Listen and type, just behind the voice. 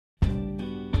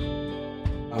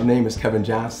My name is Kevin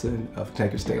Johnson of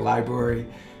Connecticut State Library.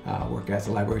 I work as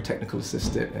a library technical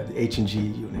assistant at the H&G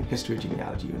unit, History and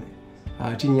Genealogy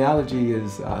unit. Genealogy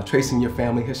is tracing your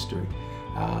family history,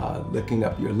 looking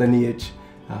up your lineage.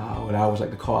 What I always like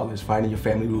to call is finding your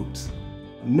family roots.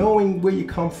 Knowing where you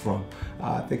come from,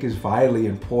 I think is vitally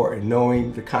important.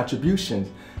 Knowing the contributions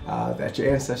that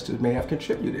your ancestors may have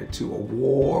contributed to a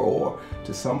war or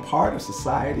to some part of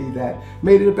society that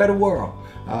made it a better world.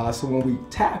 So when we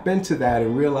tap into that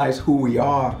and realize who we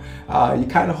are, you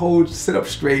kind of sit up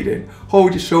straight and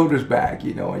hold your shoulders back,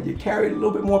 and you carry a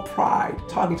little bit more pride.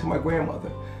 Talking to my grandmother,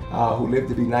 who lived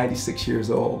to be 96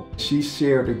 years old. She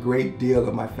shared a great deal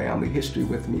of my family history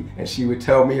with me, and she would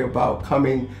tell me about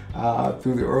coming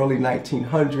through the early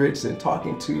 1900s and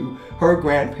talking to her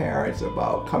grandparents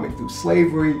about coming through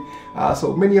slavery.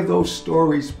 So many of those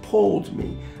stories pulled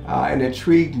me and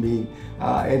intrigued me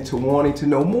into wanting to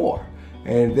know more,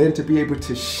 and then to be able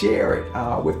to share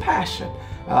it with passion.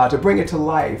 To bring it to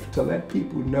life, to let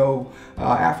people know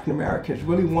African Americans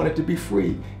really wanted to be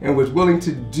free and was willing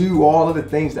to do all of the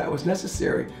things that was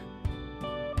necessary.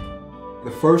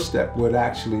 The first step would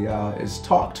actually is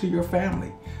talk to your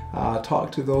family.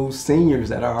 Talk to those seniors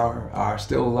that are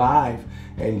still alive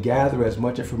and gather as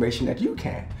much information that you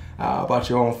can about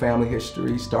your own family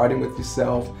history, starting with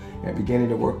yourself and beginning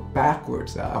to work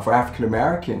backwards. For African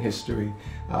American history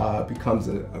becomes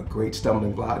a great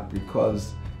stumbling block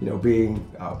because being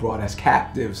brought as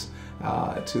captives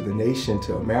to the nation,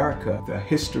 to America, the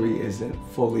history isn't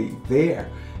fully there.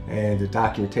 And the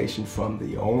documentation from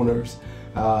the owners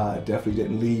definitely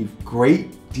didn't leave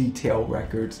great detailed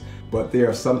records, but there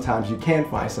are sometimes you can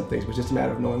find some things, but it's just a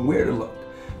matter of knowing where to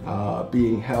look.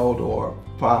 Being held or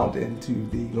found into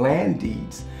the land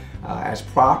deeds as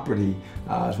property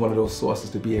is one of those sources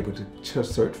to be able to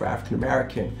search for African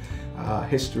American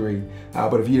history.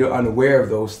 But if you're unaware of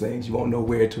those things, you won't know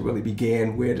where to really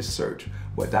begin, where to search,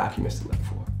 what documents to look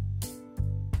for.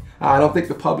 I don't think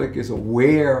the public is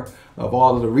aware of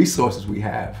all of the resources we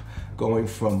have, going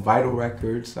from vital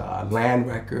records, land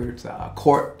records,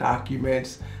 court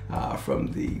documents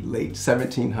from the late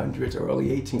 1700s,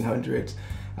 early 1800s,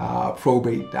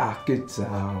 probate dockets,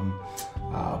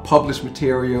 published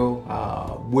material,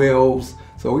 wills.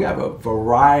 So we have a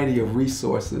variety of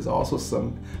resources, also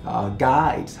some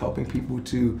guides helping people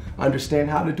to understand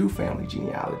how to do family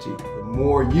genealogy. The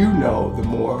more you know, the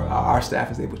more our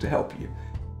staff is able to help you.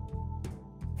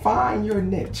 Find your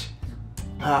niche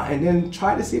and then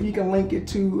try to see if you can link it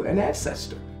to an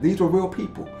ancestor. These were real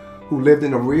people who lived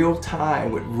in a real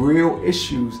time with real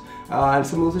issues, and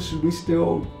some of those issues we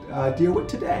still deal with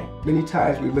today. Many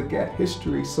times we look at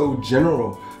history so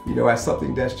general, as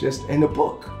something that's just in a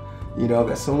book,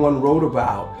 that someone wrote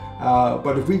about.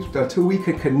 But until we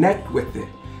can connect with it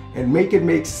and make it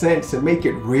make sense and make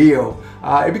it real,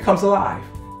 it becomes alive.